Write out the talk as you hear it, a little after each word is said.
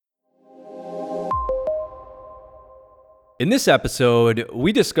In this episode,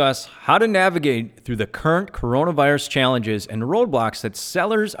 we discuss how to navigate through the current coronavirus challenges and roadblocks that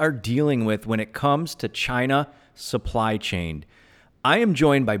sellers are dealing with when it comes to China supply chain. I am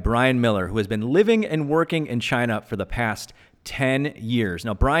joined by Brian Miller, who has been living and working in China for the past 10 years.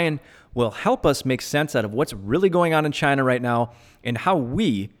 Now, Brian will help us make sense out of what's really going on in China right now and how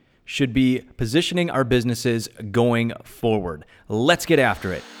we should be positioning our businesses going forward. Let's get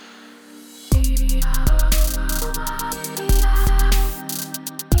after it.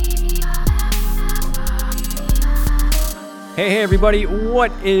 Hey everybody,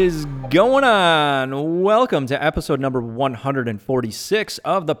 what is going on? Welcome to episode number 146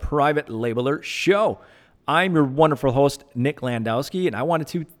 of the Private Labeler Show. I'm your wonderful host, Nick Landowski, and I wanted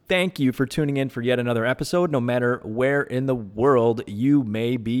to thank you for tuning in for yet another episode, no matter where in the world you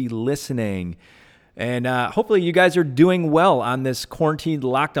may be listening. And hopefully you guys are doing well on this quarantined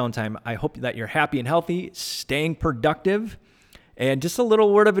lockdown time. I hope that you're happy and healthy, staying productive. And just a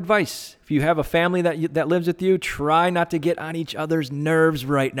little word of advice. If you have a family that lives with you, try not to get on each other's nerves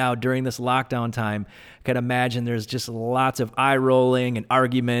right now during this lockdown time. I can imagine there's just lots of eye rolling and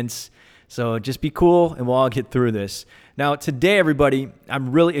arguments. So just be cool and we'll all get through this. Now, today, everybody,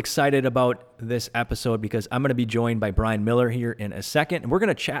 I'm really excited about this episode because I'm going to be joined by Brian Miller here in a second. And we're going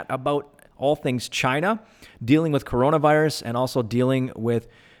to chat about all things China, dealing with coronavirus, and also dealing with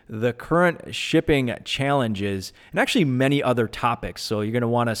the current shipping challenges, and actually many other topics. So you're going to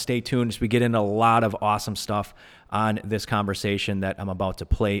want to stay tuned as we get into a lot of awesome stuff on this conversation that I'm about to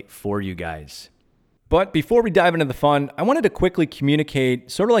play for you guys. But before we dive into the fun, I wanted to quickly communicate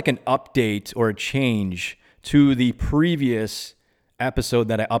sort of like an update or a change to the previous episode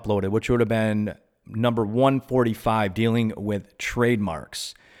that I uploaded, which would have been number 145, dealing with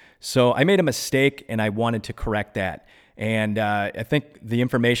trademarks. So I made a mistake and I wanted to correct that. And I think the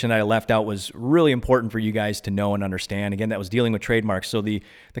information that I left out was really important for you guys to know and understand. Again, that was dealing with trademarks. So the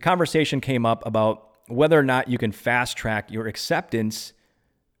conversation came up about whether or not you can fast track your acceptance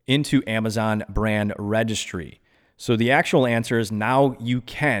into Amazon brand registry. So the actual answer is now you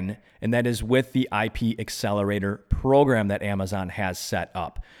can, and that is with the IP Accelerator program that Amazon has set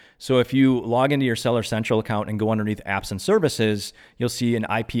up. So if you log into your Seller Central account and go underneath apps and services, you'll see an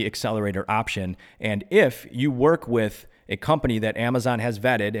IP Accelerator option. And if you work with a company that Amazon has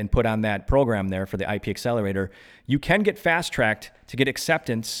vetted and put on that program there for the IP Accelerator, you can get fast-tracked to get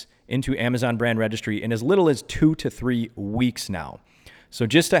acceptance into Amazon brand registry in as little as 2 to 3 weeks now. So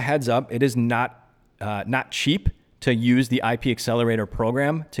just a heads up, it is not cheap to use the IP Accelerator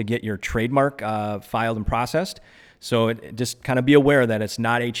program to get your trademark filed and processed. So just kind of be aware that it's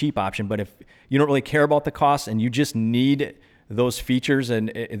not a cheap option, but if you don't really care about the cost and you just need those features and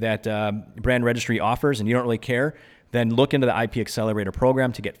that brand registry offers and you don't really care, then look into the IP Accelerator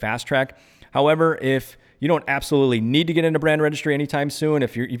program to get fast track. However, if you don't absolutely need to get into brand registry anytime soon,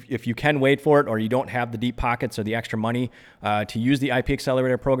 if you can wait for it or you don't have the deep pockets or the extra money to use the IP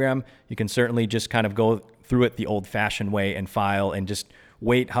Accelerator program, you can certainly just kind of go through it the old-fashioned way and file and just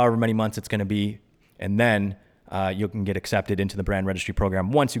wait however many months it's going to be, and then you can get accepted into the brand registry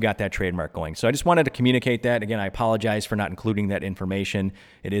program once you got that trademark going. So I just wanted to communicate that. Again, I apologize for not including that information.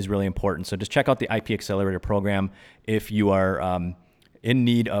 It is really important. So just check out the IP Accelerator program if you are in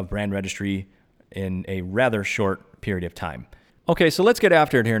need of brand registry in a rather short period of time. Okay, so let's get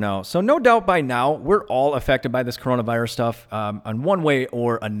after it here now. So no doubt by now, we're all affected by this coronavirus stuff on one way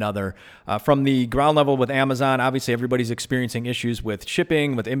or another. From the ground level with Amazon, obviously everybody's experiencing issues with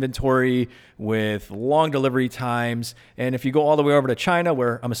shipping, with inventory, with long delivery times. And if you go all the way over to China,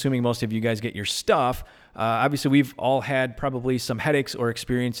 where I'm assuming most of you guys get your stuff, obviously we've all had probably some headaches or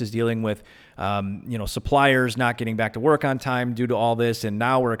experiences dealing with suppliers not getting back to work on time due to all this. And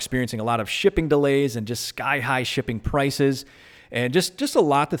now we're experiencing a lot of shipping delays and just sky-high shipping prices. And just a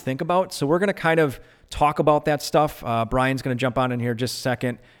lot to think about. So we're going to kind of talk about that stuff. Brian's going to jump on in here just a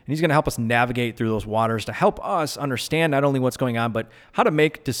second, and he's going to help us navigate through those waters to help us understand not only what's going on, but how to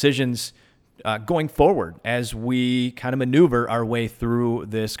make decisions going forward as we kind of maneuver our way through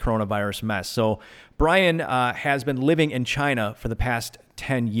this coronavirus mess. So Brian has been living in China for the past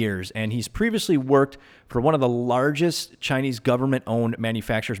 10 years, and he's previously worked for one of the largest Chinese government-owned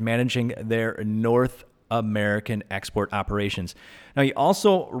manufacturers managing their North American export operations. Now, he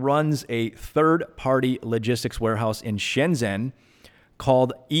also runs a third-party logistics warehouse in Shenzhen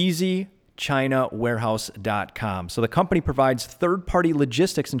called EasyChinaWarehouse.com. So the company provides third-party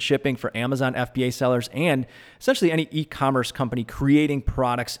logistics and shipping for Amazon FBA sellers and essentially any e-commerce company creating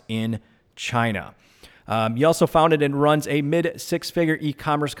products in China. He also founded and runs a mid-six-figure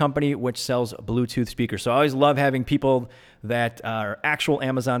e-commerce company which sells Bluetooth speakers. So I always love having people that are actual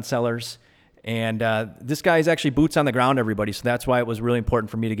Amazon sellers And this guy is actually boots on the ground, everybody. So that's why it was really important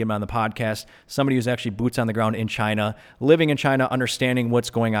for me to get him on the podcast. Somebody who's actually boots on the ground in China, living in China, understanding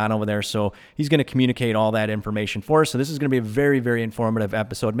what's going on over there. So he's going to communicate all that information for us. So this is going to be a very, very informative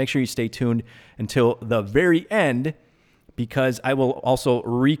episode. Make sure you stay tuned until the very end, because I will also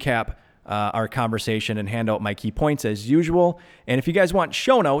recap our conversation and hand out my key points as usual. And if you guys want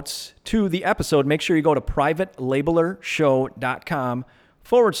show notes to the episode, make sure you go to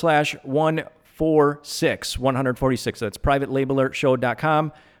privatelabelershow.com/146. That's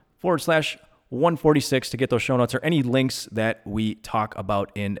privatelabelershow.com/146 to get those show notes or any links that we talk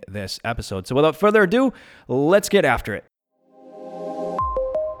about in this episode. So without further ado, let's get after it.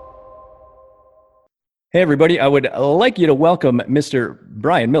 Hey, everybody. I would like you to welcome Mr.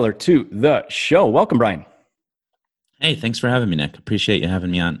 Brian Miller to the show. Welcome, Brian. Hey, thanks for having me, Nick. Appreciate you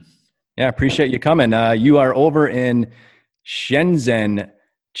having me on. Yeah, appreciate you coming. You are over in Shenzhen,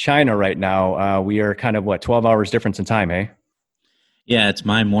 China right now. We are kind of, 12 hours difference in time, eh? Yeah, it's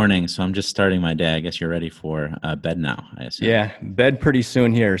my morning, so I'm just starting my day. I guess you're ready for bed now, I assume. Yeah, bed pretty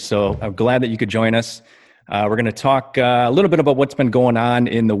soon here. So I'm glad that you could join us. We're going to talk a little bit about what's been going on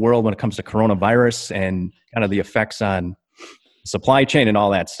in the world when it comes to coronavirus and kind of the effects on supply chain and all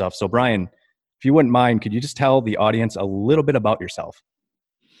that stuff. So Brian, if you wouldn't mind, could you just tell the audience a little bit about yourself?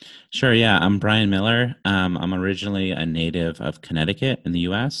 Sure, yeah. I'm Brian Miller. I'm originally a native of Connecticut in the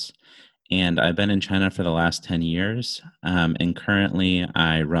U.S., and I've been in China for the last 10 years. And currently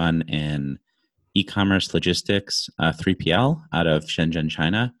I run an e-commerce logistics 3PL out of Shenzhen,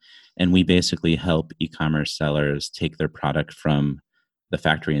 China. And we basically help e-commerce sellers take their product from the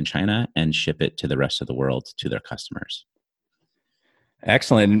factory in China and ship it to the rest of the world to their customers.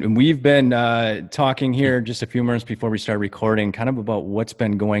 Excellent. And we've been talking here just a few minutes before we start recording kind of about what's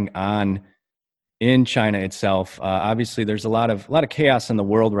been going on in China itself. Obviously, there's a lot of chaos in the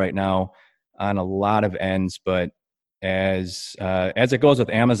world right now on a lot of ends. But as it goes with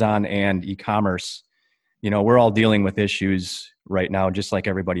Amazon and e-commerce, we're all dealing with issues right now, just like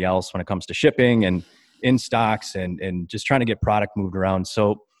everybody else when it comes to shipping and in stocks and just trying to get product moved around.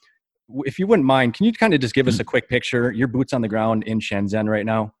 So if you wouldn't mind, can you kind of just give us a quick picture? Your boots on the ground in Shenzhen right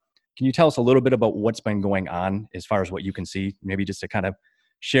now. Can you tell us a little bit about what's been going on as far as what you can see? Maybe just to kind of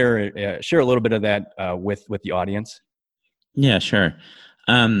share a little bit of that with the audience. Yeah, sure.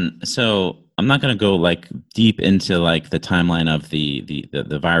 So I'm not going to go deep into the timeline of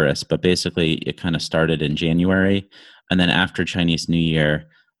the virus, but basically it kind of started in January, and then after Chinese New Year,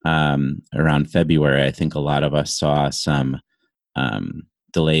 around February, I think a lot of us saw some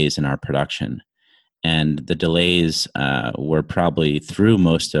delays in our production, and the delays were probably through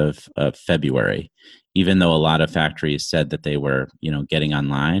most of February. Even though a lot of factories said that they were, getting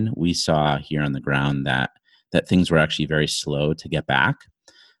online, we saw here on the ground that things were actually very slow to get back.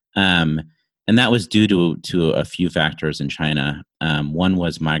 And that was due to a few factors in China. One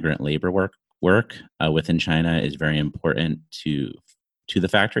was migrant labor work within China is very important to the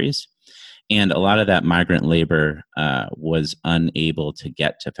factories. And a lot of that migrant labor was unable to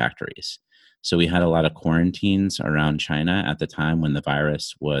get to factories. So we had a lot of quarantines around China at the time when the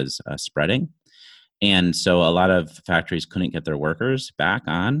virus was spreading. And so a lot of factories couldn't get their workers back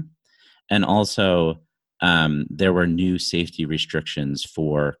on. And also, there were new safety restrictions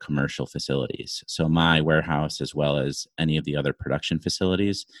for commercial facilities. So my warehouse, as well as any of the other production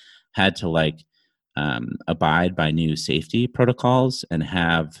facilities, had to abide by new safety protocols and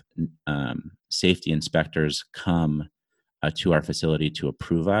have safety inspectors come to our facility to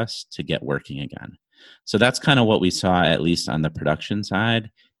approve us to get working again. So that's kind of what we saw, at least on the production side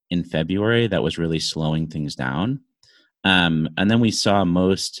in February, that was really slowing things down. And then we saw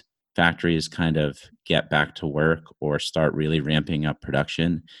most factories kind of get back to work or start really ramping up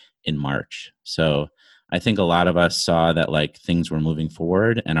production in March. So I think a lot of us saw that things were moving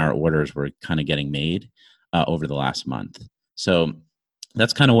forward and our orders were kind of getting made over the last month. So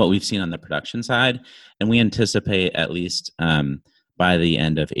that's kind of what we've seen on the production side. And we anticipate at least by the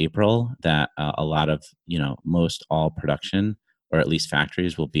end of April that a lot of, most all production, or at least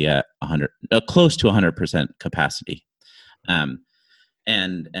factories, will be at close to 100% capacity.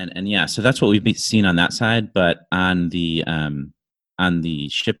 And yeah, so that's what we've seen on that side. But on the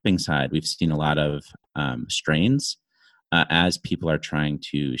shipping side, we've seen a lot of strains as people are trying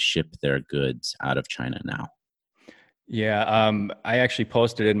to ship their goods out of China now. Yeah, I actually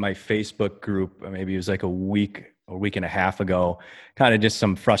posted in my Facebook group, maybe it was a week and a half ago, kind of just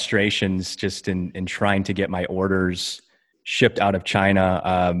some frustrations just in trying to get my orders shipped out of China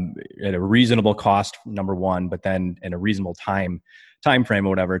at a reasonable cost, number one, but then in a reasonable time frame or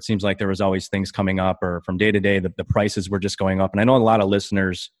whatever. It seems like there was always things coming up, or from day to day, the prices were just going up. And I know a lot of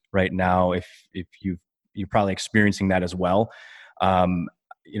listeners right now. If you're probably experiencing that as well. Um,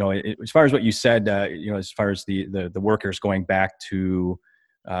 as far as what you said, as far as the workers going back to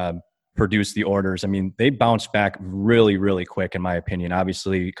produce the orders, I mean, they bounced back really, really quick, in my opinion.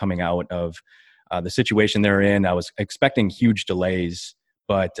 Obviously, coming out of the situation they're in, I was expecting huge delays,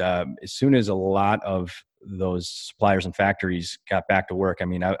 but as soon as a lot of those suppliers and factories got back to work, I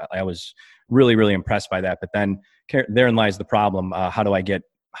mean, I was really, really impressed by that. But then therein lies the problem. How do I get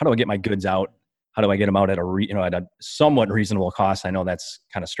my goods out? How do I get them out at a somewhat reasonable cost? I know that's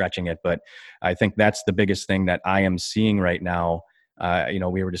kind of stretching it, but I think that's the biggest thing that I am seeing right now.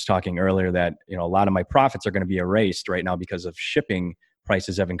 We were just talking earlier that, a lot of my profits are going to be erased right now because of shipping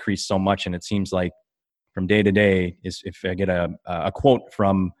prices have increased so much. And it seems like from day to day, if I get a quote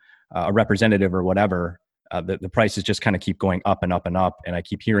from a representative or whatever, the prices just kind of keep going up and up and up. And I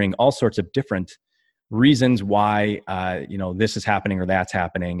keep hearing all sorts of different reasons why, this is happening or that's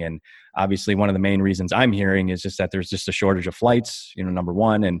happening. And obviously one of the main reasons I'm hearing is just that there's just a shortage of flights, number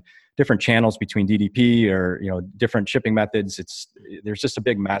one, and different channels between DDP or, different shipping methods. There's just a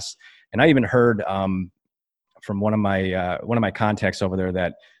big mess. And I even heard from one of my contacts over there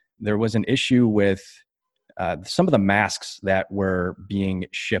that there was an issue with some of the masks that were being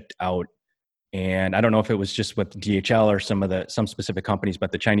shipped out. And I don't know if it was just with DHL or some specific companies,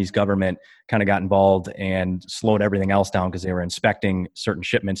 but the Chinese government kind of got involved and slowed everything else down because they were inspecting certain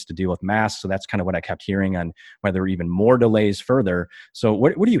shipments to deal with masks. So that's kind of what I kept hearing on whether there were even more delays further. So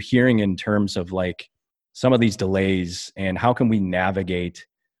what are you hearing in terms of like some of these delays, and how can we navigate,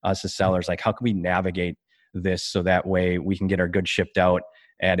 us as sellers, like how can we navigate this so that way we can get our goods shipped out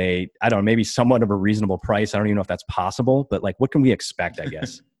at I don't know, maybe somewhat of a reasonable price? I don't even know if that's possible, but like, what can we expect, I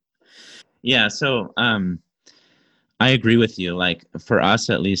guess? Yeah, so I agree with you. Like for us,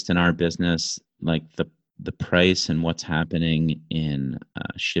 at least in our business, like the price and what's happening in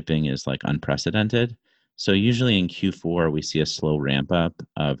shipping is like unprecedented. So usually in Q4, we see a slow ramp up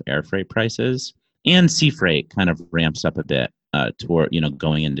of air freight prices, and sea freight kind of ramps up a bit toward,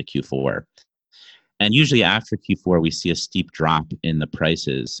 going into Q4. And usually after Q4, we see a steep drop in the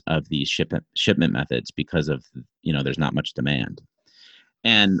prices of these shipment methods because of, there's not much demand.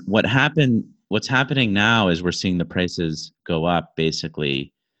 And what's happening now is we're seeing the prices go up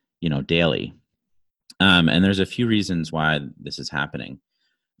basically, daily. And there's a few reasons why this is happening.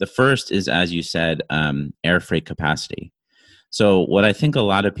 The first is, as you said, air freight capacity. So what I think a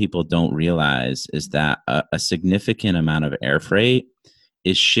lot of people don't realize is that a significant amount of air freight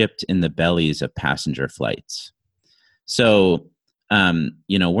is shipped in the bellies of passenger flights. So,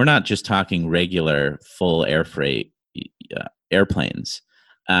 we're not just talking regular full air freight airplanes.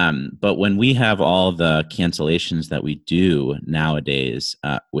 But when we have all the cancellations that we do nowadays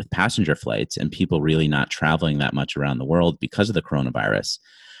with passenger flights and people really not traveling that much around the world because of the coronavirus,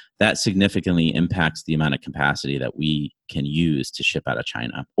 that significantly impacts the amount of capacity that we can use to ship out of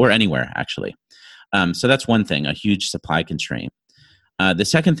China or anywhere, actually. So that's one thing, a huge supply constraint. The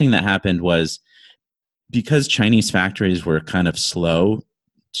second thing that happened was because Chinese factories were kind of slow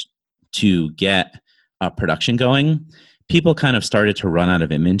to get production going, people kind of started to run out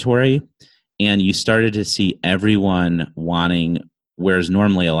of inventory, and you started to see everyone wanting, whereas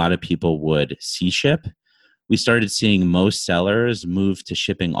normally a lot of people would sea ship, we started seeing most sellers move to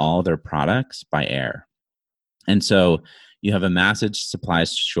shipping all their products by air. And so you have a massive supply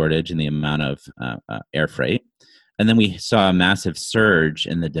shortage in the amount of air freight. And then we saw a massive surge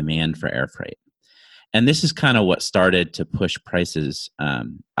in the demand for air freight. And this is kind of what started to push prices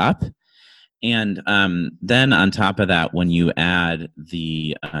up. And then on top of that, when you add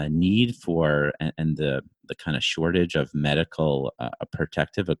the need for and the kind of shortage of medical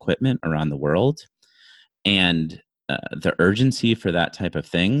protective equipment around the world, and the urgency for that type of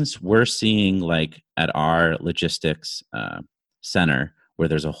things, we're seeing like at our logistics center, where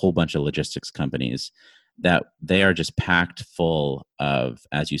there's a whole bunch of logistics companies, that they are just packed full of,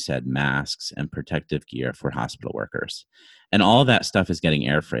 as you said, masks and protective gear for hospital workers. And all that stuff is getting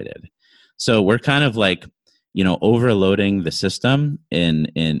air freighted. So we're kind of like, overloading the system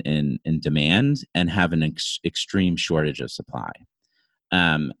in demand and have an extreme shortage of supply.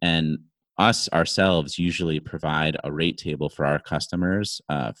 And us ourselves usually provide a rate table for our customers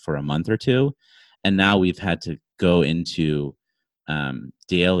for a month or two. And now we've had to go into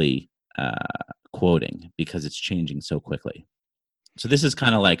daily quoting because it's changing so quickly. So this is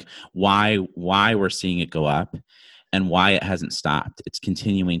kind of like why we're seeing it go up and why it hasn't stopped. It's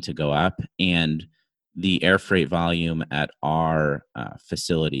continuing to go up, and the air freight volume at our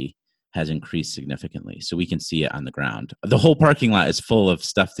facility has increased significantly. So we can see it on the ground. The whole parking lot is full of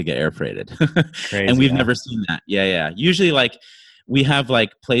stuff to get air freighted. Crazy, and we've huh? never seen that. Yeah. Usually like we have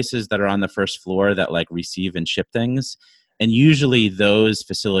like places that are on the first floor that like receive and ship things. And usually those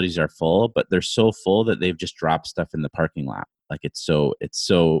facilities are full, but they're so full that they've just dropped stuff in the parking lot. Like it's so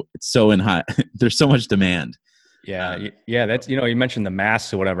in high. There's so much demand. Yeah, Um, yeah. That's you mentioned the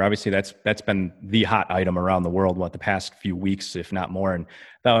masks or whatever. Obviously, that's been the hot item around the world, the past few weeks, if not more. And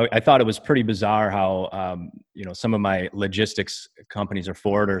I thought it was pretty bizarre how some of my logistics companies or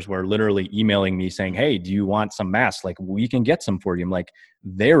forwarders were literally emailing me saying, "Hey, do you want some masks? Like, we can get some for you." I'm like,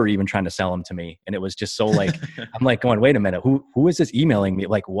 they were even trying to sell them to me, and it was just so like I'm like going, "Wait a minute, who is this emailing me?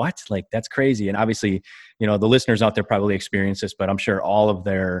 Like, what? Like, that's crazy." And obviously, the listeners out there probably experience this, but I'm sure all of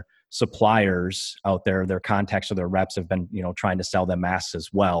their suppliers out there, their contacts or their reps have been, trying to sell them masks as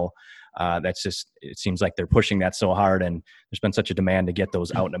well. That's just, it seems like they're pushing that so hard, and there's been such a demand to get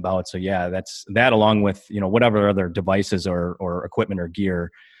those out and about. So yeah, that's that, along with, whatever other devices or equipment or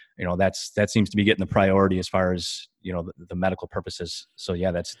gear, that seems to be getting the priority as far as, the medical purposes. So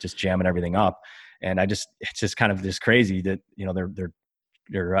yeah, that's just jamming everything up. And it's just kind of just crazy that,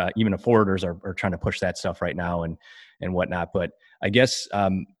 they're even the forwarders are trying to push that stuff right now and whatnot. But I guess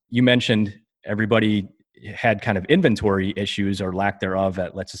you mentioned everybody had kind of inventory issues or lack thereof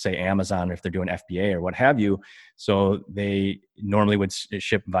at, let's just say, Amazon, if they're doing FBA or what have you. So they normally would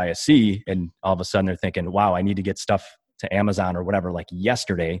ship via sea, and all of a sudden they're thinking, wow, I need to get stuff to Amazon or whatever, like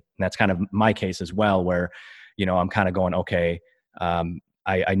yesterday. And that's kind of my case as well, where, I'm kind of going, okay,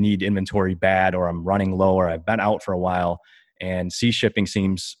 I need inventory bad, or I'm running low, or I've been out for a while. And sea shipping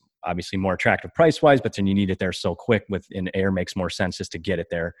seems obviously more attractive price wise, but then you need it there so quick. In air makes more sense just to get it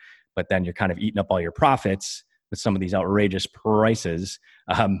there. But then you're kind of eating up all your profits with some of these outrageous prices.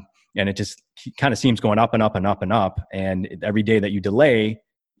 And it just kind of seems going up and up and up and up. And every day that you delay,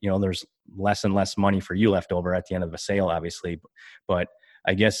 there's less and less money for you left over at the end of a sale, obviously. But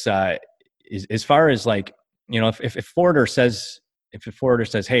I guess as far as like, if a forwarder says,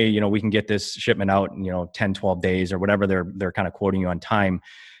 hey, we can get this shipment out in, 10, 12 days or whatever they're kind of quoting you on time,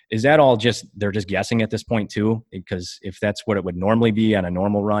 is that all just, they're just guessing at this point too? Because if that's what it would normally be on a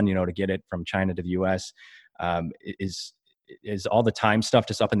normal run, to get it from China to the US, is all the time stuff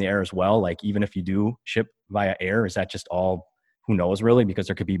just up in the air as well? Like, even if you do ship via air, is that just all, who knows really? Because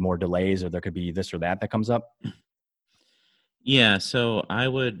there could be more delays, or there could be this or that comes up. Yeah, so I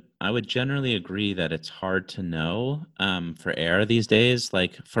would generally agree that it's hard to know for air these days.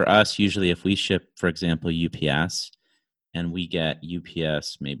 Like for us, usually if we ship, for example, UPS, and we get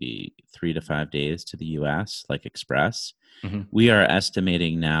UPS maybe 3 to 5 days to the US, like express, Mm-hmm. we are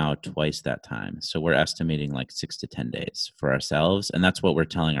estimating now twice that time. So we're estimating like 6 to 10 days for ourselves, and that's what we're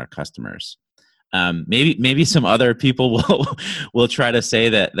telling our customers. Maybe some other people will try to say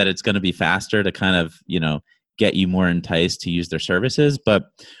that it's going to be faster to kind of get you more enticed to use their services, but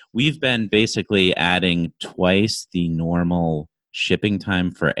we've been basically adding twice the normal shipping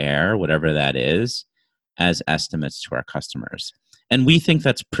time for air, whatever that is, as estimates to our customers. And we think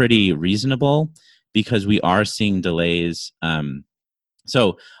that's pretty reasonable because we are seeing delays.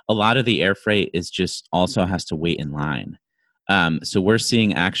 So a lot of the air freight is just also has to wait in line. So we're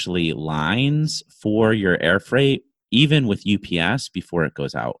seeing actually lines for your air freight, even with UPS, before it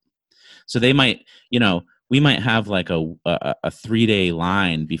goes out. So they might, we might have like a 3 day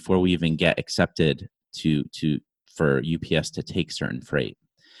line before we even get accepted for UPS to take certain freight.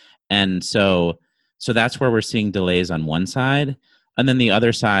 And so that's where we're seeing delays on one side. And then the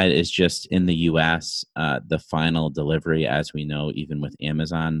other side is just in the US, the final delivery, as we know, even with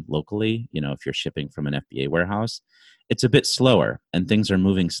Amazon locally, if you're shipping from an FBA warehouse, it's a bit slower and things are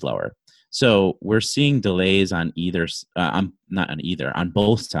moving slower. So we're seeing delays on on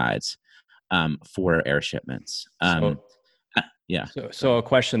both sides for air shipments. So Yeah. So a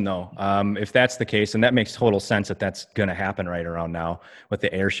question though, if that's the case, and that makes total sense that that's going to happen right around now with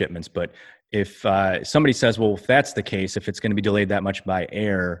the air shipments. But if somebody says, well, if that's the case, if it's going to be delayed that much by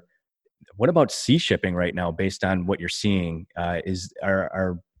air, what about sea shipping right now? Based on what you're seeing,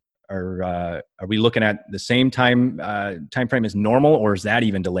 are we looking at the same time frame as normal, or is that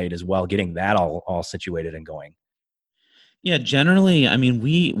even delayed as well? Getting that all situated and going. Yeah, generally, I mean,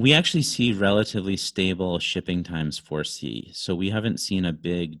 we actually see relatively stable shipping times for sea. So we haven't seen a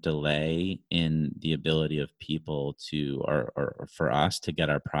big delay in the ability of people to, or for us to get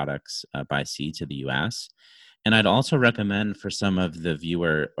our products by sea to the US. And I'd also recommend for some of the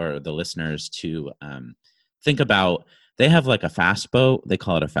viewer or the listeners to think about, they have like a fast boat. They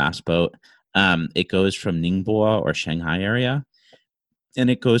call it a fast boat. It goes from Ningbo or Shanghai area,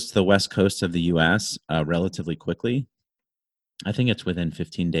 and it goes to the west coast of the US relatively quickly. I think it's within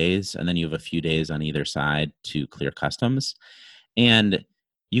 15 days, and then you have a few days on either side to clear customs. And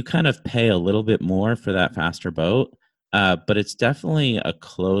you kind of pay a little bit more for that faster boat, But it's definitely a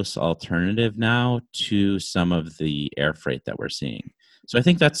close alternative now to some of the air freight that we're seeing. So I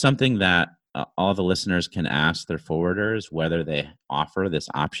think that's something that all the listeners can ask their forwarders whether they offer this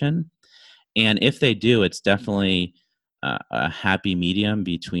option. And if they do, it's definitely a happy medium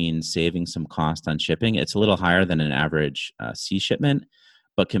between saving some cost on shipping. It's a little higher than an average sea shipment,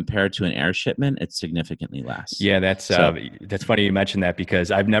 but compared to an air shipment, it's significantly less. Yeah, So that's funny you mentioned that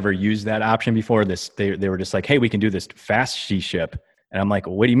because I've never used that option before. They were just like, hey, we can do this fast sea ship. And I'm like,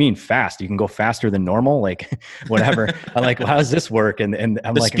 what do you mean fast? You can go faster than normal? Like whatever. I'm like, well, how does this work? And I'm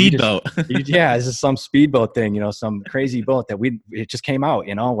the like, have you just speedboat. yeah, this is some speedboat thing, some crazy boat that it just came out,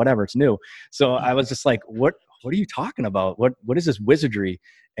 whatever, it's new. So I was just like, what are you talking about? What is this wizardry?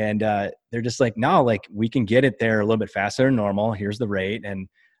 And they're just like, no, like we can get it there a little bit faster than normal. Here's the rate. And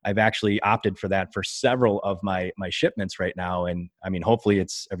I've actually opted for that for several of my shipments right now. And I mean, hopefully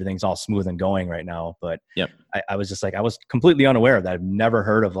everything's all smooth and going right now. But Yep. I was just like, I was completely unaware of that. I've never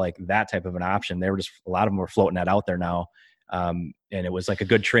heard of like that type of an option. They were just, a lot of them were floating that out there now. And it was like a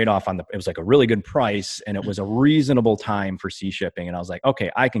good trade-off it was like a really good price and it was a reasonable time for sea shipping. And I was like, okay,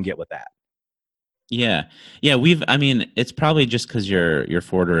 I can get with that. Yeah. Yeah. I mean, it's probably just because your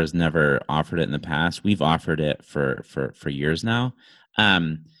forwarder has never offered it in the past. We've offered it for years now.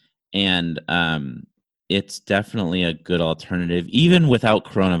 Um, and it's definitely a good alternative, even without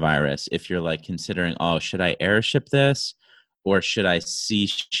coronavirus. If you're like considering, oh, should I airship this or should I sea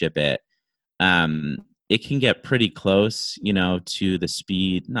ship it? Um, it can get pretty close, to the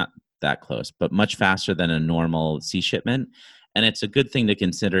speed, not that close, but much faster than a normal sea shipment. And it's a good thing to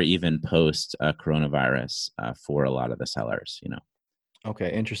consider even post coronavirus for a lot of the sellers.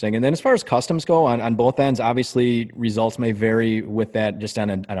 Okay, interesting. And then as far as customs go on both ends, obviously results may vary with that just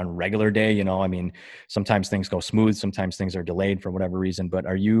on a regular day. I mean, sometimes things go smooth, sometimes things are delayed for whatever reason. But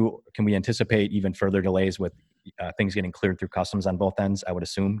can we anticipate even further delays with things getting cleared through customs on both ends? I would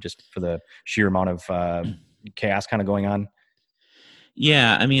assume just for the sheer amount of chaos kind of going on.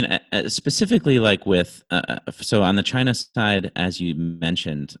 Yeah, I mean, specifically like so on the China side, as you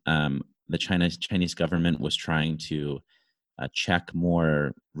mentioned, the Chinese government was trying to check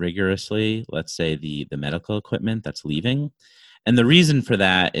more rigorously, let's say the medical equipment that's leaving. And the reason for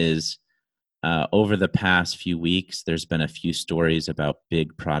that is over the past few weeks, there's been a few stories about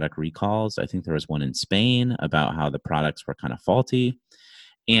big product recalls. I think there was one in Spain about how the products were kind of faulty.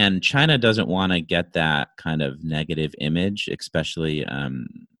 And China doesn't want to get that kind of negative image, especially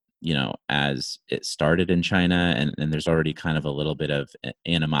as it started in China, and there's already kind of a little bit of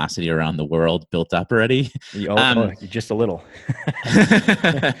animosity around the world built up already. Just a little.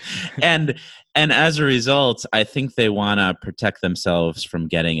 and and as a result, I think they want to protect themselves from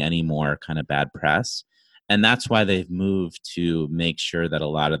getting any more kind of bad press, and that's why they've moved to make sure that a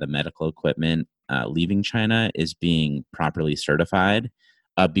lot of the medical equipment leaving China is being properly certified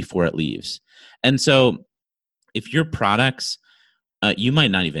before it leaves. And so, if your products you might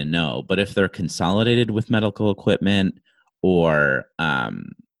not even know, but if they're consolidated with medical equipment or,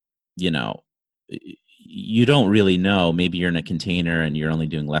 you know, you don't really know. Maybe you're in a container and you're only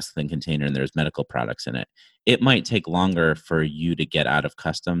doing less than container and there's medical products in it. It might take longer for you to get out of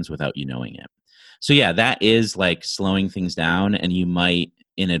customs without you knowing it. So, yeah, that is like slowing things down, and you might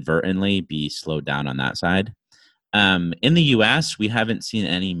inadvertently be slowed down on that side. In the US, we haven't seen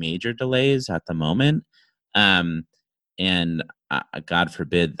any major delays at the moment. Um, and God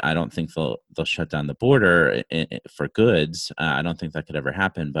forbid, I don't think they'll shut down the border for goods. I don't think that could ever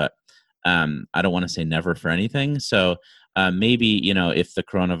happen. But I don't want to say never for anything. So maybe if the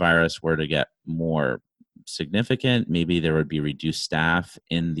coronavirus were to get more significant, maybe there would be reduced staff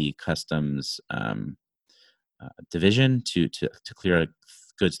in the customs division to clear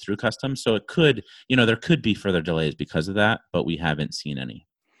goods through customs. So it could, there could be further delays because of that, but we haven't seen any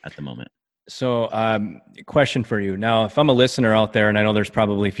at the moment. So, question for you now: if I'm a listener out there, and I know there's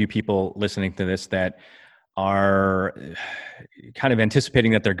probably a few people listening to this that are kind of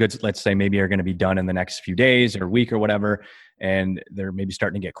anticipating that their goods, let's say, maybe are going to be done in the next few days or week or whatever, and they're maybe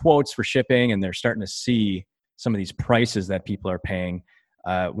starting to get quotes for shipping, and they're starting to see some of these prices that people are paying.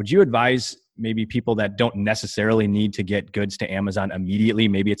 Would you advise maybe people that don't necessarily need to get goods to Amazon immediately?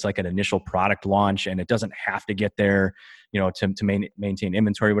 Maybe it's like an initial product launch and it doesn't have to get there, to maintain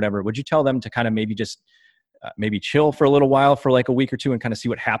inventory, whatever. Would you tell them to kind of maybe just maybe chill for a little while for like a week or two and kind of see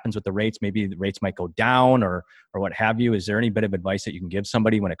what happens with the rates? Maybe the rates might go down or what have you. Is there any bit of advice that you can give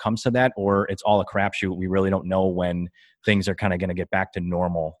somebody when it comes to that? Or it's all a crapshoot? We really don't know when things are kind of going to get back to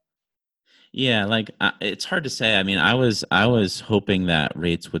normal. Yeah, like it's hard to say. I mean, I was hoping that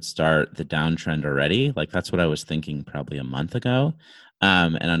rates would start the downtrend already. Like that's what I was thinking probably a month ago.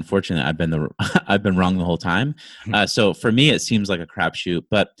 And unfortunately, I've been I've been wrong the whole time. So for me, it seems like a crapshoot.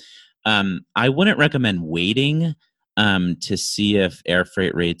 But I wouldn't recommend waiting to see if air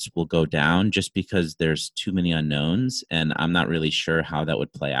freight rates will go down, just because there's too many unknowns, and I'm not really sure how that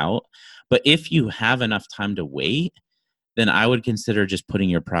would play out. But if you have enough time to wait, then I would consider just putting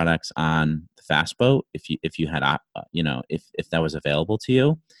your products on the fast boat if you had if that was available to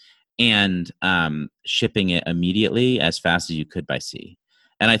you, and shipping it immediately as fast as you could by sea.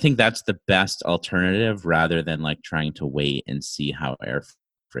 And I think that's the best alternative, rather than like trying to wait and see how air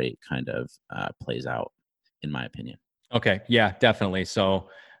freight kind of plays out, in my opinion. Okay. Yeah, definitely. So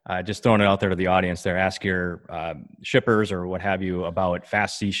just throwing it out there to the audience there, ask your shippers or what have you about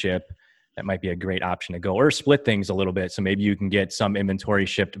fast sea ship. That might be a great option to go, or split things a little bit. So maybe you can get some inventory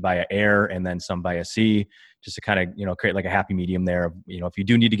shipped via air and then some via sea, just to kind of, create like a happy medium there. If you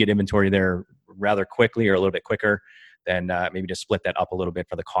do need to get inventory there rather quickly or a little bit quicker, then maybe just split that up a little bit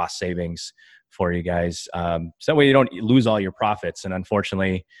for the cost savings for you guys. So that way you don't lose all your profits. And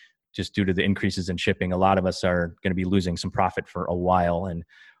unfortunately, just due to the increases in shipping, a lot of us are going to be losing some profit for a while. And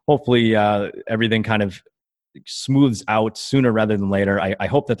hopefully everything kind of smooths out sooner rather than later. I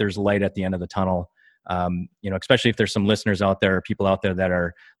hope that there's light at the end of the tunnel. Especially if there's some listeners out there, people out there that are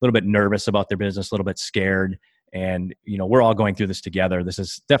a little bit nervous about their business, a little bit scared. And, we're all going through this together. This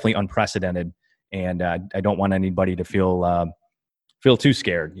is definitely unprecedented. And I don't want anybody to feel too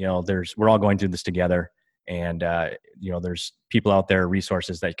scared. We're all going through this together. And there's people out there,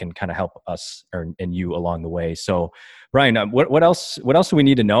 resources that can kind of help us and you along the way. So Brian, what else do we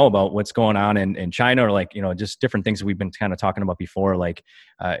need to know about what's going on in China, or just different things that we've been kind of talking about before? Like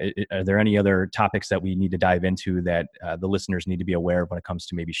are there any other topics that we need to dive into that the listeners need to be aware of when it comes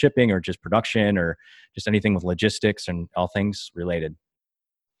to maybe shipping, or just production, or just anything with logistics and all things related?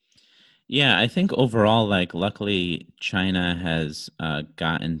 Yeah, I think overall, like, luckily, China has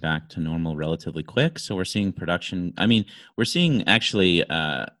gotten back to normal relatively quick. So we're seeing production. I mean, we're seeing actually,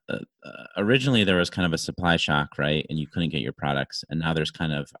 originally there was kind of a supply shock, right? And you couldn't get your products. And now there's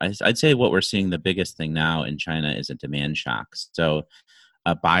kind of, I'd say what we're seeing, the biggest thing now in China is a demand shock. So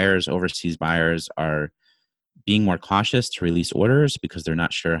overseas buyers are being more cautious to release orders, because they're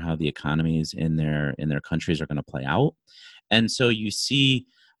not sure how the economies in their countries are going to play out. And so you see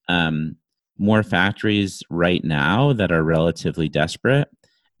um, more factories right now that are relatively desperate.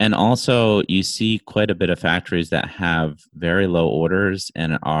 And also, you see quite a bit of factories that have very low orders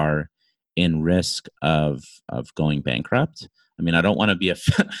and are in risk of going bankrupt. I mean, I don't want to be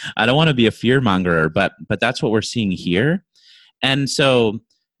I don't want to be a fear mongerer, but that's what we're seeing here. And so,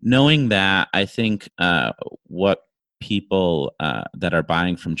 knowing that, I think what people that are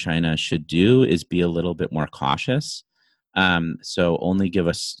buying from China should do is be a little bit more cautious. So only give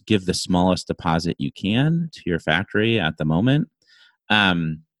the smallest deposit you can to your factory at the moment,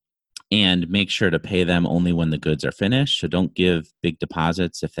 um, and make sure to pay them only when the goods are finished. So don't give big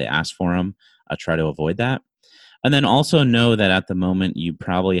deposits if they ask for them. Try to avoid that. And then also know that at the moment you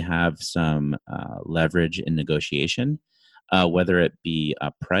probably have some leverage in negotiation, whether it be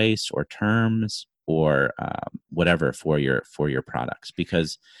a price or terms or whatever for your products,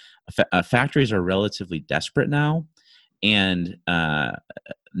 because factories are relatively desperate now, and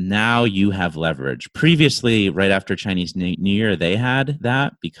now you have leverage. Previously, right after Chinese New Year, they had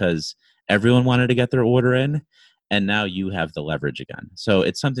that because everyone wanted to get their order in, and now you have the leverage again. So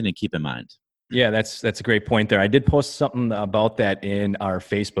it's something to keep in mind. Yeah, that's a great point there. I did post something about that in our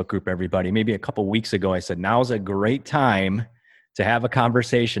Facebook group, everybody. Maybe a couple weeks ago, I said, now's a great time to have a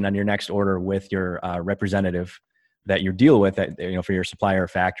conversation on your next order with your representative that you deal with, for your supplier or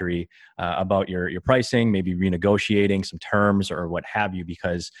factory, about your pricing, maybe renegotiating some terms or what have you,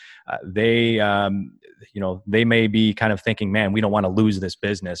 because they may be kind of thinking, man, we don't want to lose this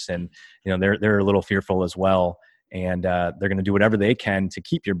business, and they're a little fearful as well, and they're going to do whatever they can to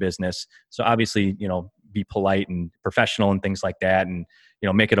keep your business. So obviously, be polite and professional and things like that, and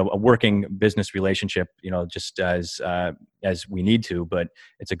make it a working business relationship, just as we need to. But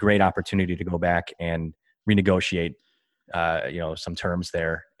it's a great opportunity to go back and renegotiate some terms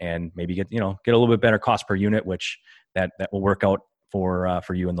there, and maybe get a little bit better cost per unit, which that will work out for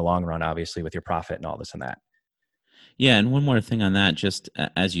you in the long run, obviously, with your profit and all this and that. Yeah, and one more thing on that, just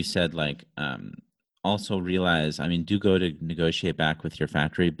as you said, like, also realize, I mean, do go to negotiate back with your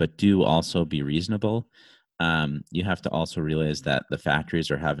factory, but do also be reasonable. You have to also realize that the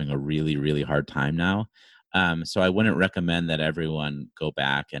factories are having a really, really hard time now. So I wouldn't recommend that everyone go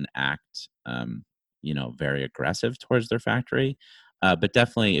back and act, very aggressive towards their factory. But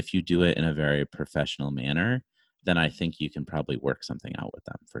definitely, if you do it in a very professional manner, then I think you can probably work something out with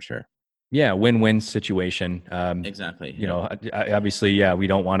them for sure. Yeah, win-win situation. Exactly. You Yep. know, obviously, yeah, we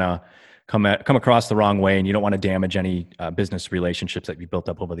don't want to come across the wrong way, and you don't want to damage any business relationships that you built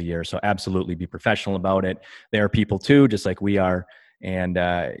up over the years. So absolutely, be professional about it. They are people too, just like we are, and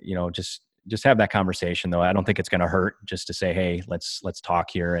you know, just have that conversation. Though I don't think it's going to hurt just to say, hey, let's talk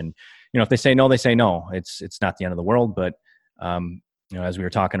here. And you know, if they say no, they say no. It's not the end of the world, but you know, as we were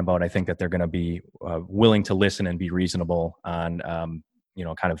talking about, I think that they're going to be willing to listen and be reasonable on you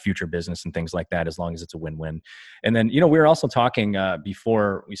know, kind of future business and things like that, as long as it's a win-win. And then, you know, we were also talking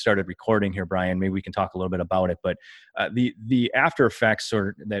before we started recording here, Brian, maybe we can talk a little bit about it, but the after effects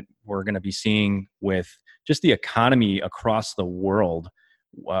or that we're going to be seeing with just the economy across the world,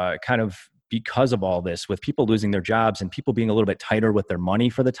 kind of because of all this, with people losing their jobs and people being a little bit tighter with their money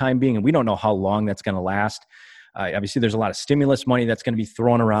for the time being. And we don't know how long that's going to last. Obviously, there's a lot of stimulus money that's going to be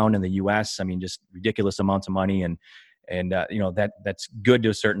thrown around in the U.S. I mean, just ridiculous amounts of money, and you know, that's good to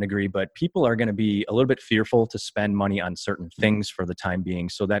a certain degree, but people are going to be a little bit fearful to spend money on certain things for the time being.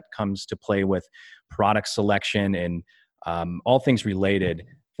 So that comes to play with product selection and all things related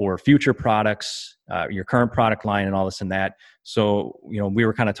for future products, your current product line, and all this and that. So you know, we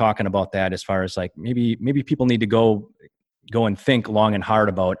were kind of talking about that as far as like maybe people need to go and think long and hard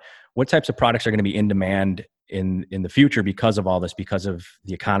about what types of products are going to be in demand in the future because of all this, because of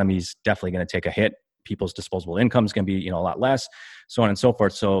the economy's definitely going to take a hit. People's disposable income is going to be, you know, a lot less, so on and so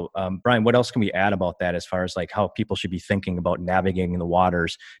forth. So, Brian, what else can we add about that as far as like how people should be thinking about navigating the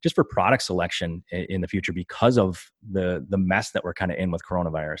waters just for product selection in the future because of the mess that we're kind of in with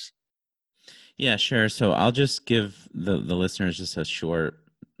coronavirus? Yeah, sure. So I'll just give the listeners just a short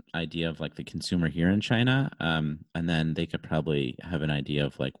idea of like the consumer here in China, and then they could probably have an idea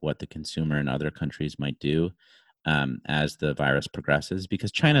of like what the consumer in other countries might do as the virus progresses.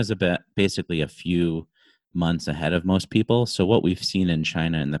 Because China is a bit basically a few months ahead of most people. So what we've seen in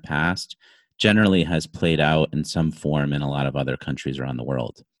China in the past generally has played out in some form in a lot of other countries around the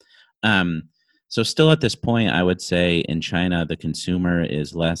world. Um, so still at this point, I would say in China, the consumer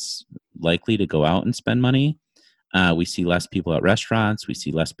is less likely to go out and spend money. We see less people at restaurants. We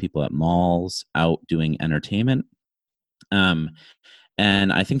see less people at malls out doing entertainment. Um,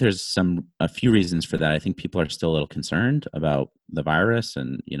 and I think there's a few reasons for that. I think people are still a little concerned about the virus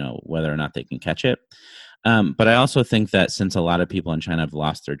and, you know, whether or not they can catch it. But I also think that since a lot of people in China have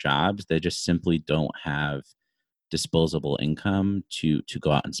lost their jobs, they just simply don't have disposable income to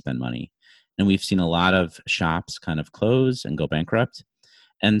go out and spend money. And we've seen a lot of shops kind of close and go bankrupt.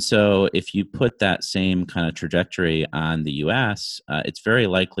 And so if you put that same kind of trajectory on the US, it's very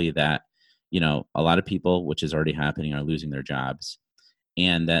likely that, you know, a lot of people, which is already happening, are losing their jobs,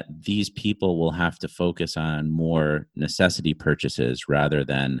 and that these people will have to focus on more necessity purchases rather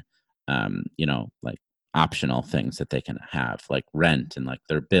than, you know, like optional things that they can have, like rent and like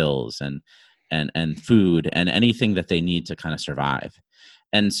their bills and food and anything that they need to kind of survive.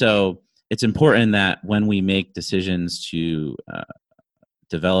 And so it's important that when we make decisions to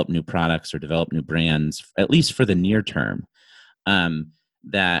develop new products or develop new brands, at least for the near term,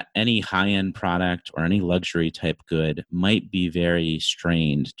 that any high-end product or any luxury type good might be very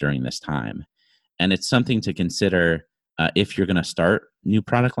strained during this time. And it's something to consider if you're going to start new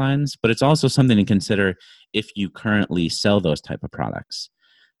product lines, but it's also something to consider if you currently sell those type of products.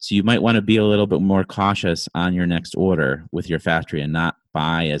 So you might want to be a little bit more cautious on your next order with your factory and not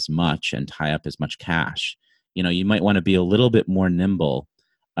buy as much and tie up as much cash. You know, you might want to be a little bit more nimble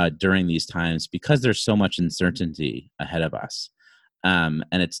during these times because there's so much uncertainty ahead of us. And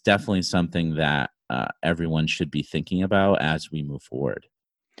it's definitely something that everyone should be thinking about as we move forward.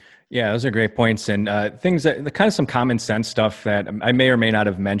 Yeah, those are great points, and things that the kind of some common sense stuff that I may or may not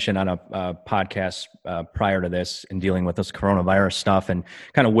have mentioned on a podcast prior to this in dealing with this coronavirus stuff, and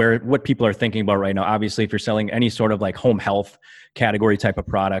kind of what people are thinking about right now. Obviously, if you're selling any sort of like home health category type of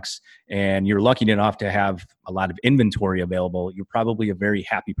products, and you're lucky enough to have a lot of inventory available, you're probably a very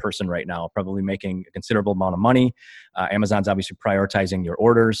happy person right now, probably making a considerable amount of money. Amazon's obviously prioritizing your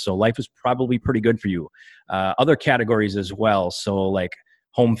orders, so life is probably pretty good for you. Other categories as well, so like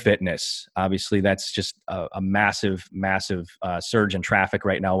home fitness, obviously that's just a massive surge in traffic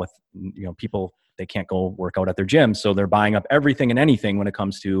right now with, you know, people, they can't go work out at their gym, so they're buying up everything and anything when it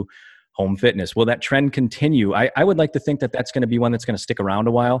comes to home fitness. Will that trend continue? I would like to think that that's going to be one that's going to stick around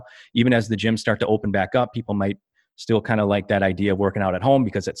a while. Even as the gyms start to open back up, people might still kind of like that idea of working out at home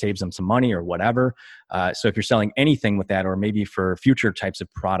because it saves them some money or whatever. So if you're selling anything with that, or maybe for future types of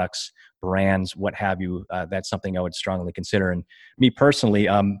products, brands, what have you, that's something I would strongly consider. And me personally,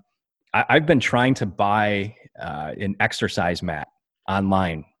 I've been trying to buy an exercise mat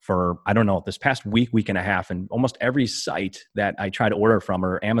online for, I don't know, this past week and a half. And almost every site that I try to order from,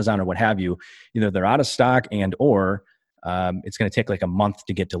 or Amazon or what have you, either they're out of stock or it's going to take like a month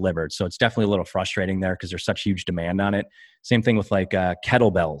to get delivered. So it's definitely a little frustrating there because there's such huge demand on it. Same thing with like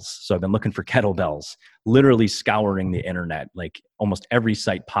kettlebells. So I've been looking for kettlebells, literally scouring the internet, like almost every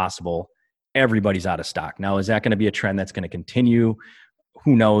site possible. Everybody's out of stock. Now, is that going to be a trend that's going to continue?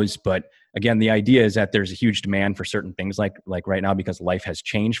 Who knows? But again, the idea is that there's a huge demand for certain things like right now because life has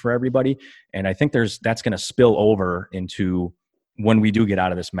changed for everybody. And I think that's going to spill over into when we do get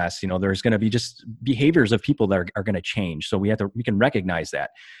out of this mess. There's going to be just behaviors of people that are going to change. So we can recognize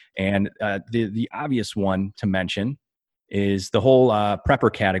that. And the obvious one to mention is the whole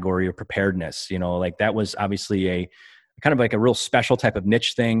prepper category of preparedness. Like that was obviously a kind of like a real special type of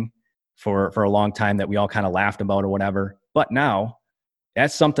niche thing for a long time that we all kind of laughed about or whatever. But now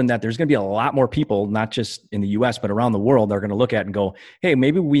that's something that there's going to be a lot more people, not just in the US, but around the world, they're going to look at and go, hey,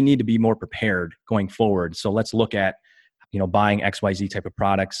 maybe we need to be more prepared going forward. So let's look at, buying XYZ type of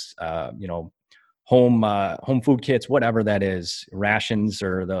products, home food kits, whatever that is, rations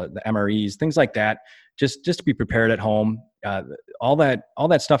or the MREs, things like that, just to be prepared at home. All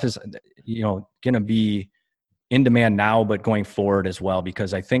that stuff is, going to be in demand now, but going forward as well,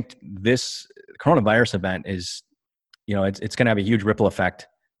 because I think this coronavirus event is, it's going to have a huge ripple effect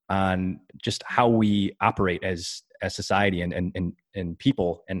on just how we operate as society and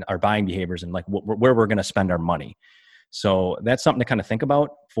people and our buying behaviors and like where we're going to spend our money. So that's something to kind of think about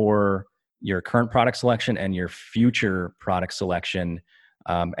for your current product selection and your future product selection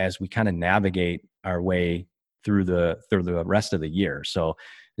as we kind of navigate our way through the rest of the year. So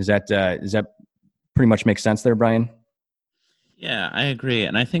does that pretty much make sense there, Brian? Yeah, I agree.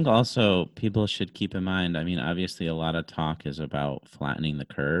 And I think also people should keep in mind, I mean, obviously a lot of talk is about flattening the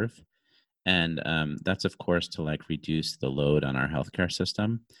curve. And that's, of course, to like reduce the load on our healthcare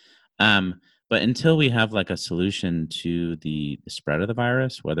system. Um, but until we have like a solution to the spread of the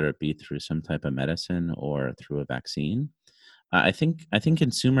virus, whether it be through some type of medicine or through a vaccine, I think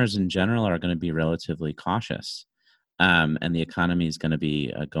consumers in general are going to be relatively cautious. And the economy is going to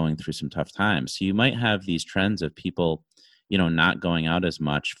be going through some tough times. So you might have these trends of people, not going out as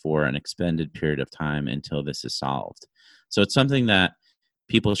much for an extended period of time until this is solved. So it's something that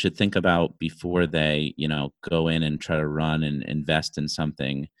people should think about before they, go in and try to run and invest in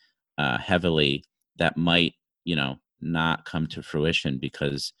something heavily that might, not come to fruition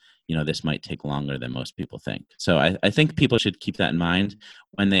because, this might take longer than most people think. So I think people should keep that in mind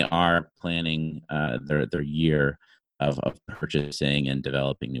when they are planning their year of purchasing and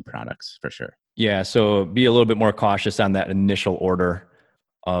developing new products for sure. Yeah. So be a little bit more cautious on that initial order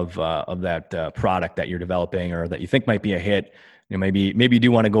of that product that you're developing or that you think might be a hit. Maybe you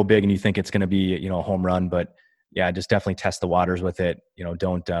do want to go big and you think it's going to be, a home run, but yeah, just definitely test the waters with it.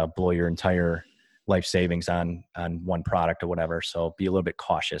 Don't blow your entire life savings on one product or whatever. So be a little bit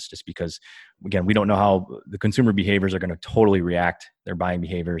cautious just because, again, we don't know how the consumer behaviors are going to totally react, their buying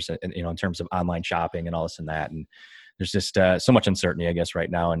behaviors, and, in terms of online shopping and all this and that. And there's just so much uncertainty, I guess, right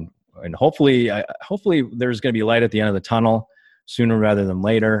now. And hopefully there's going to be light at the end of the tunnel sooner rather than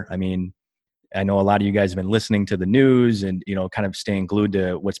later. I mean, I know a lot of you guys have been listening to the news and, kind of staying glued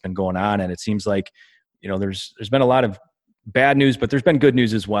to what's been going on. And it seems like, there's been a lot of bad news, but there's been good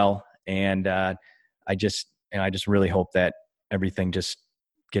news as well. And I just really hope that everything just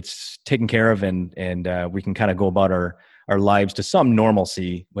gets taken care of and we can kind of go about our lives to some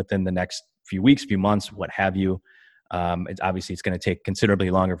normalcy within the next few weeks, few months, what have you. It's going to take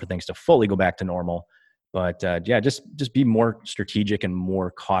considerably longer for things to fully go back to normal. But yeah, just be more strategic and more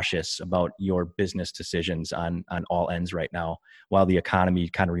cautious about your business decisions on all ends right now, while the economy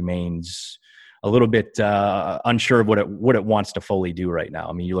kind of remains a little bit unsure of what it wants to fully do right now.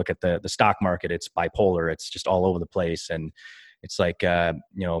 I mean, you look at the stock market; it's bipolar. It's just all over the place, and it's like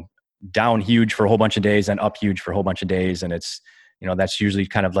down huge for a whole bunch of days and up huge for a whole bunch of days, and it's that's usually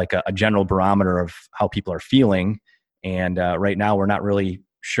kind of like a general barometer of how people are feeling. And right now, we're not really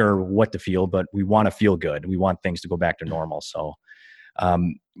sure what to feel, but we want to feel good. We want things to go back to normal. So,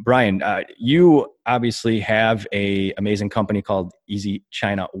 Brian, you obviously have a amazing company called Easy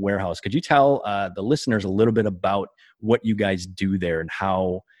China Warehouse. Could you tell the listeners a little bit about what you guys do there and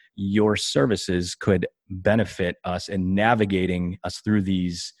how your services could benefit us in navigating us through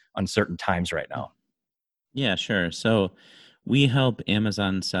these uncertain times right now? Yeah, sure. So we help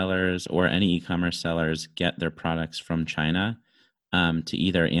Amazon sellers or any e-commerce sellers get their products from China to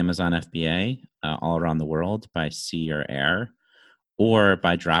either Amazon FBA all around the world by sea or air, or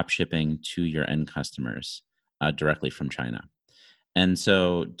by drop shipping to your end customers directly from China. And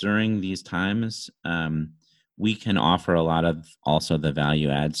so during these times, we can offer a lot of also the value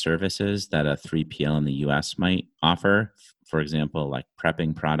add services that a 3PL in the US might offer. For example, like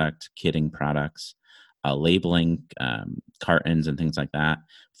prepping product, kitting products, labeling cartons and things like that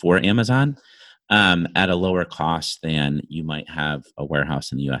for Amazon at a lower cost than you might have a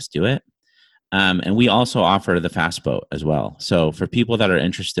warehouse in the US do it. And we also offer the fast boat as well. So for people that are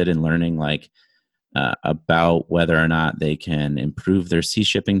interested in learning about whether or not they can improve their sea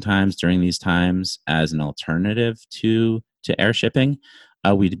shipping times during these times as an alternative to air shipping,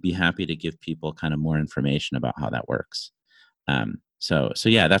 we'd be happy to give people kind of more information about how that works. So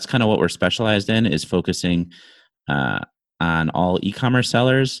yeah, that's kind of what we're specialized in, is focusing on all e-commerce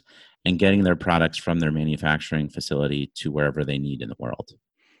sellers and getting their products from their manufacturing facility to wherever they need in the world.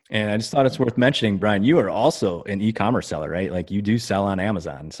 And I just thought it's worth mentioning, Brian, you are also an e-commerce seller, right? Like you do sell on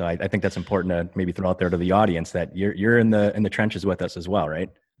Amazon. So I think that's important to maybe throw out there to the audience that you're in the trenches with us as well, right?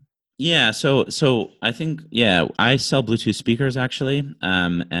 Yeah, so I think, yeah, I sell Bluetooth speakers actually,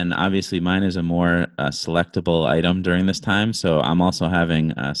 and obviously mine is a more selectable item during this time. So I'm also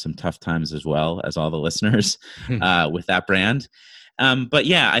having some tough times as well as all the listeners with that brand. But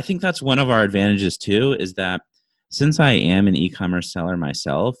yeah, I think that's one of our advantages too, is that since I am an e-commerce seller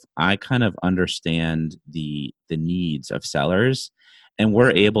myself, I kind of understand the needs of sellers, and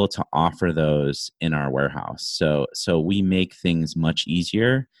we're able to offer those in our warehouse. So we make things much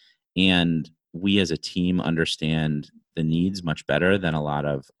easier, and we as a team understand the needs much better than a lot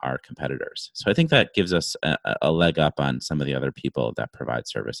of our competitors. So I think that gives us a leg up on some of the other people that provide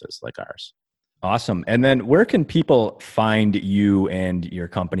services like ours. Awesome. And then where can people find you and your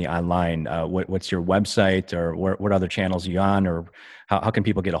company online? What's your website, or what other channels are you on, or how can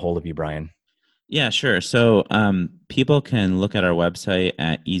people get a hold of you, Brian? Yeah, sure. So people can look at our website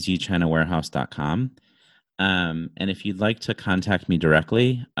at easychinawarehouse.com. And if you'd like to contact me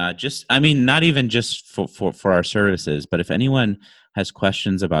directly, not even just for our services, but if anyone has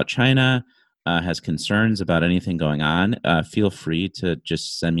questions about China, has concerns about anything going on, feel free to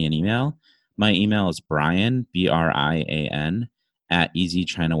just send me an email. My email is Brian, Brian, at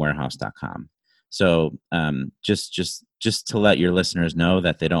easychinawarehouse.com. So just to let your listeners know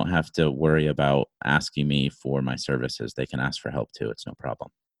that they don't have to worry about asking me for my services. They can ask for help too. It's no problem.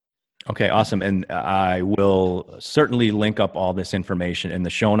 Okay, awesome. And I will certainly link up all this information in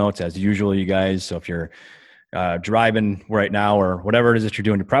the show notes as usual, you guys. So if you're driving right now or whatever it is that you're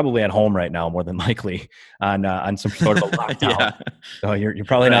doing, you're probably at home right now, more than likely on some sort of a lockdown. Yeah. So you're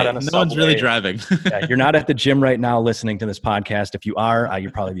probably not on a subway. No one's really driving. Yeah, you're not at the gym right now listening to this podcast. If you are,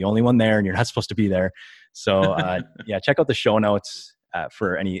 you're probably the only one there, and you're not supposed to be there. So yeah, check out the show notes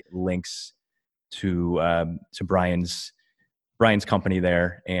for any links to Brian's company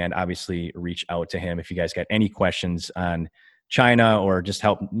there, and obviously reach out to him if you guys got any questions on China or just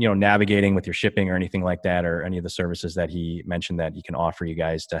help, navigating with your shipping or anything like that, or any of the services that he mentioned that he can offer you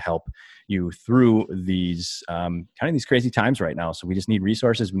guys to help you through these kind of these crazy times right now. So we just need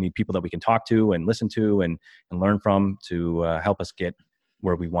resources. We need people that we can talk to and listen to and learn from to help us get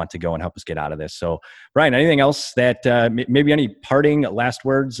where we want to go and help us get out of this. So Brian, anything else that maybe any parting last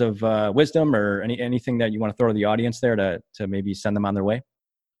words of wisdom or anything that you want to throw to the audience there to maybe send them on their way?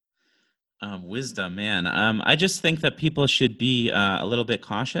 Wisdom, man. I just think that people should be a little bit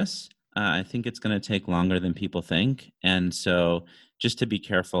cautious. I think it's going to take longer than people think. And so just to be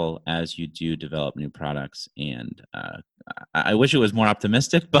careful as you do develop new products. And I wish it was more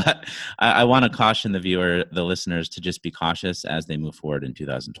optimistic, but I want to caution the listeners to just be cautious as they move forward in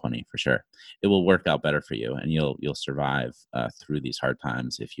 2020 for sure. It will work out better for you, and you'll survive through these hard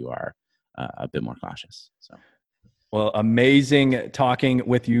times if you are a bit more cautious. So. Well, amazing talking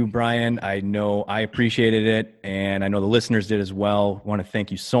with you, Brian. I know I appreciated it, and I know the listeners did as well. I want to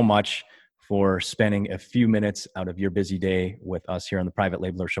thank you so much for spending a few minutes out of your busy day with us here on the Private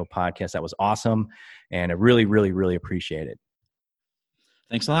Labeler Show podcast. That was awesome, and I really, really, really appreciate it.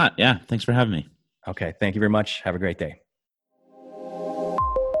 Thanks a lot. Yeah, thanks for having me. Okay, thank you very much. Have a great day.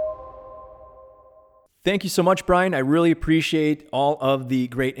 Thank you so much, Brian. I really appreciate all of the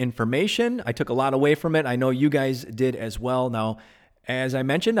great information. I took a lot away from it. I know you guys did as well. Now, as I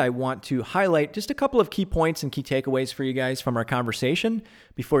mentioned, I want to highlight just a couple of key points and key takeaways for you guys from our conversation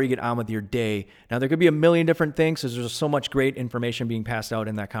before you get on with your day. Now, there could be a million different things because there's so much great information being passed out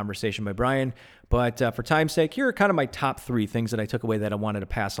in that conversation by Brian. But for time's sake, here are kind of my top 3 things that I took away that I wanted to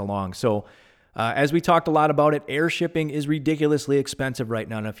pass along. So as we talked a lot about it, air shipping is ridiculously expensive right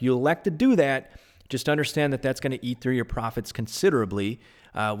now. And if you elect to do that, just understand that that's going to eat through your profits considerably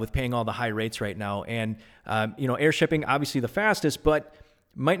with paying all the high rates right now. And, air shipping, obviously the fastest, but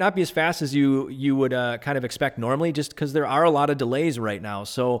Might not be as fast as you would kind of expect normally, just because there are a lot of delays right now.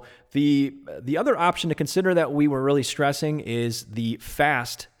 So the other option to consider that we were really stressing is the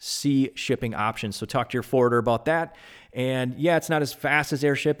fast sea shipping option. So talk to your forwarder about that. And yeah, it's not as fast as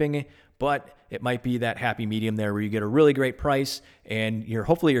air shipping, but it might be that happy medium there where you get a really great price and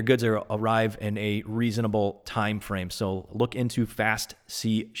hopefully your goods arrive in a reasonable time frame. So look into fast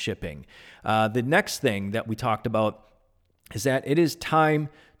sea shipping. The next thing that we talked about is that it is time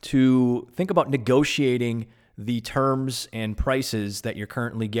to think about negotiating the terms and prices that you're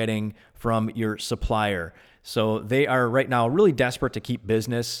currently getting from your supplier. So they are right now really desperate to keep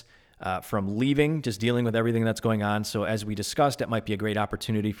business from leaving, just dealing with everything that's going on. So as we discussed, it might be a great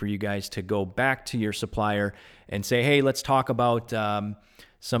opportunity for you guys to go back to your supplier and say, hey, let's talk about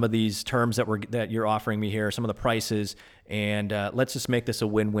some of these terms that you're offering me here, some of the prices, and let's just make this a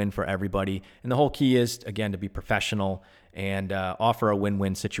win-win for everybody. And the whole key is, again, to be professional and offer a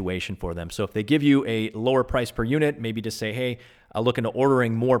win-win situation for them. So if they give you a lower price per unit, maybe just say, hey, I'll look into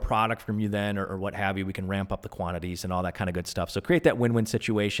ordering more product from you then, or what have you. We can ramp up the quantities and all that kind of good stuff. So create that win-win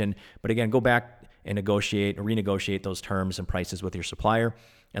situation. But again, go back and renegotiate those terms and prices with your supplier.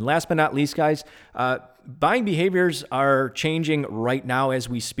 And last but not least, guys, buying behaviors are changing right now as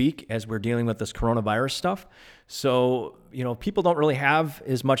we speak, as we're dealing with this coronavirus stuff. So, people don't really have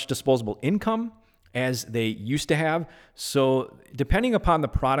as much disposable income as they used to have. So depending upon the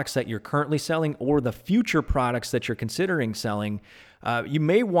products that you're currently selling or the future products that you're considering selling, you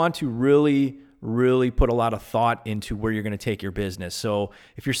may want to really put a lot of thought into where you're going to take your business. So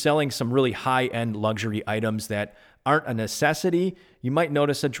if you're selling some really high-end luxury items that aren't a necessity, you might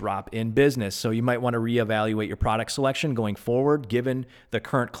notice a drop in business. So you might want to reevaluate your product selection going forward, given the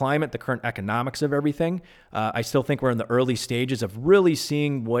current climate, the current economics of everything. I still think we're in the early stages of really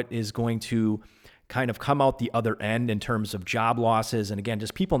seeing what is going to kind of come out the other end in terms of job losses. And again,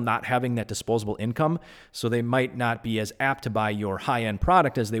 just people not having that disposable income. So they might not be as apt to buy your high-end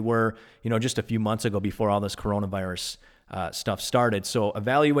product as they were, just a few months ago before all this coronavirus stuff started. So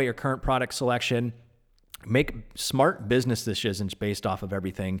evaluate your current product selection, make smart business decisions based off of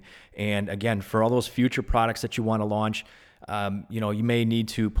everything. And again, for all those future products that you want to launch, you may need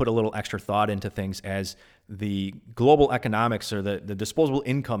to put a little extra thought into things as the global economics or the disposable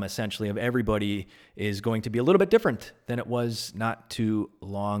income essentially of everybody is going to be a little bit different than it was not too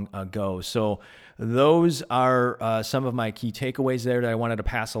long ago. So those are some of my key takeaways there that I wanted to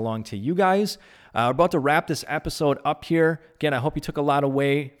pass along to you guys. We're about to wrap this episode up here. Again, I hope you took a lot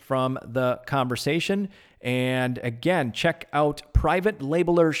away from the conversation. And again, check out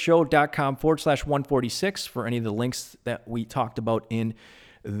privatelabelershow.com/146 for any of the links that we talked about in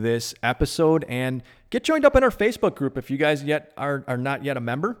this episode, and get joined up in our Facebook group if you guys are not yet a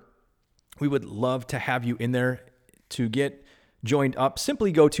member. We would love to have you in there. To get joined up,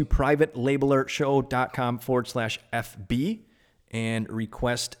 simply go to privatelabelershow.com/FB and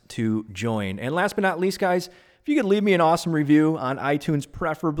request to join. And last but not least, guys, if you could leave me an awesome review on iTunes,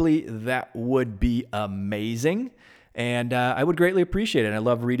 preferably, that would be amazing. And I would greatly appreciate it. I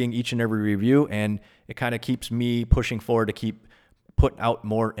love reading each and every review, and it kind of keeps me pushing forward to keep putting out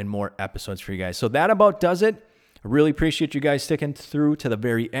more and more episodes for you guys. So that about does it. I really appreciate you guys sticking through to the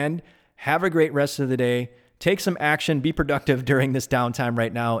very end. Have a great rest of the day. Take some action. Be productive during this downtime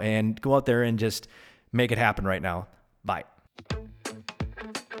right now, and go out there and just make it happen right now. Bye.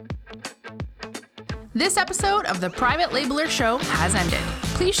 This episode of the Private Labeler Show has ended.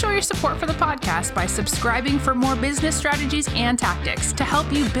 Please show your support for the podcast by subscribing for more business strategies and tactics to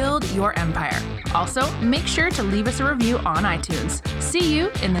help you build your empire. Also, make sure to leave us a review on iTunes. See you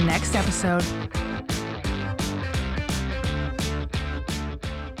in the next episode.